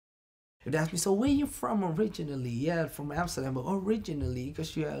If they ask me, so where you from originally? Yeah, from Amsterdam, but originally,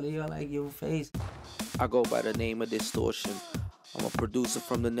 because you're like your face. I go by the name of Diztortion. I'm a producer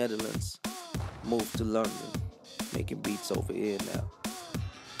from the Netherlands. Moved to London, making beats over here now.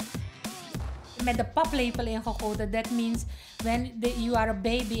 Met de paplepel ingegoten, that means when you are a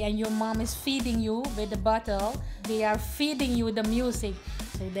baby and your mom is feeding you with the bottle, they are feeding you the music.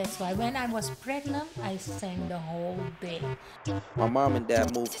 So that's why when I was pregnant, I sang the whole day. My mom and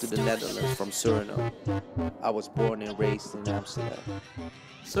dad moved to the Netherlands from Suriname. I was born and raised in Amsterdam.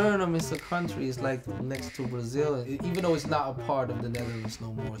 Suriname is a country, it's like next to Brazil, even though it's not a part of the Netherlands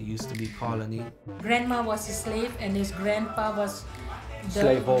no more. It used to be colony. Grandma was a slave and his grandpa was the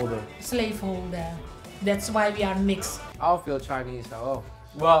slaveholder. That's why we are mixed. I don't feel Chinese at all.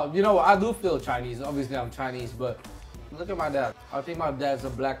 Well, you know, I do feel Chinese. Obviously, I'm Chinese, but look at my dad. I think my dad's a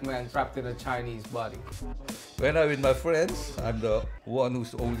black man trapped in a Chinese body. When I'm with my friends, I'm the one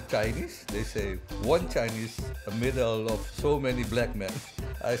who's only Chinese. They say, one Chinese, a middle of so many black men.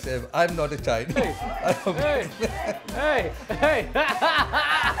 I say, I'm not a Chinese. Hey, hey, hey, hey!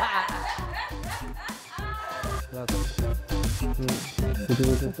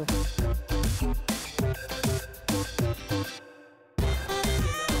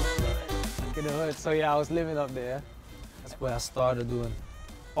 In the hood, so yeah, I was living up there. That's where I started doing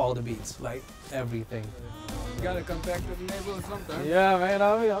all the beats, like everything. You gotta come back to the neighborhood sometime. Yeah, man,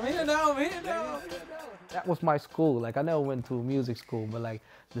 I'm here now, I'm here now. That was my school. Like, I never went to music school, but like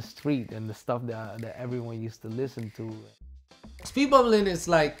the street and the stuff that everyone used to listen to. Speed bubbling is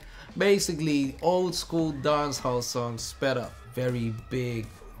like basically old school dancehall songs sped up. Very big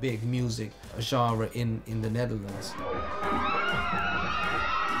music genre in the Netherlands.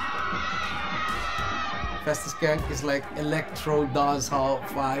 Skank is like electro dancehall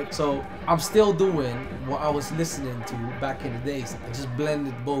vibe. So I'm still doing what I was listening to back in the days. I just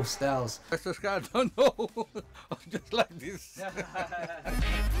blended both styles. I don't know. I'm just like this.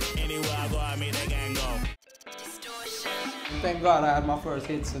 Anywhere I go, I mean they can go. Thank God I had my first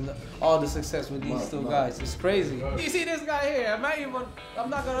hits and all the success with these two guys. It's crazy. You see this guy here, I'm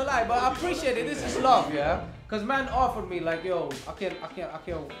not gonna lie, but I appreciate it. This is love, yeah? Cause man offered me like, yo, I can't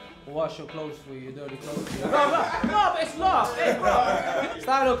wash your clothes for you, dirty clothes for you. No, but it's love. Hey, bro.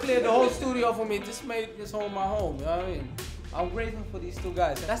 Stylo cleared the whole studio for me. Just made this home my home, you know what I mean? I'm grateful for these two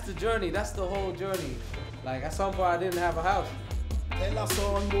guys. That's the journey, that's the whole journey. Like at some point I didn't have a house. Tell a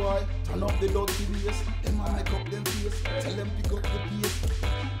son boy, turn up the dirty bass. Them man make up them face. Tell them pick up the pace.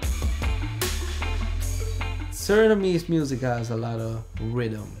 Surinamese music has a lot of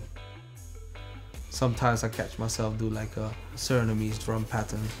rhythm. Sometimes I catch myself do like a Surinamese drum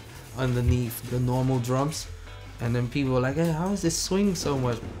pattern underneath the normal drums, and then people are like, hey, how is this swing so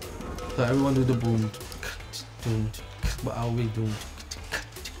much? So everyone do the boom, but I'll be doing.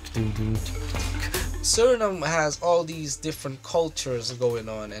 Suriname has all these different cultures going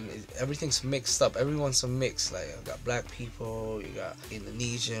on, and everything's mixed up. Everyone's a mix. Like you got black people, you got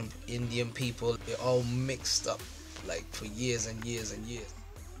Indonesian, Indian people. They're all mixed up, like for years and years and years.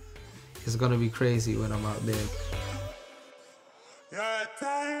 It's gonna be crazy when I'm out there.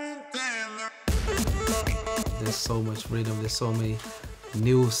 There's so much rhythm. There's so many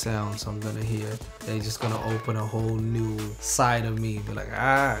new sounds I'm gonna hear. They're just gonna open a whole new side of me. Be like,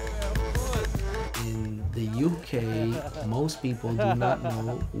 ah. In the UK, most people do not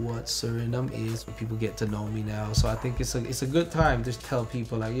know what Suriname is. People get to know me now, so I think it's a good time to tell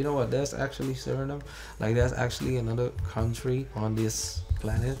people like, you know what, that's actually Suriname. Like that's actually another country on this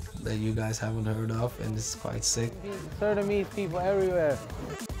planet that you guys haven't heard of, and it's quite sick. Surinamese people everywhere.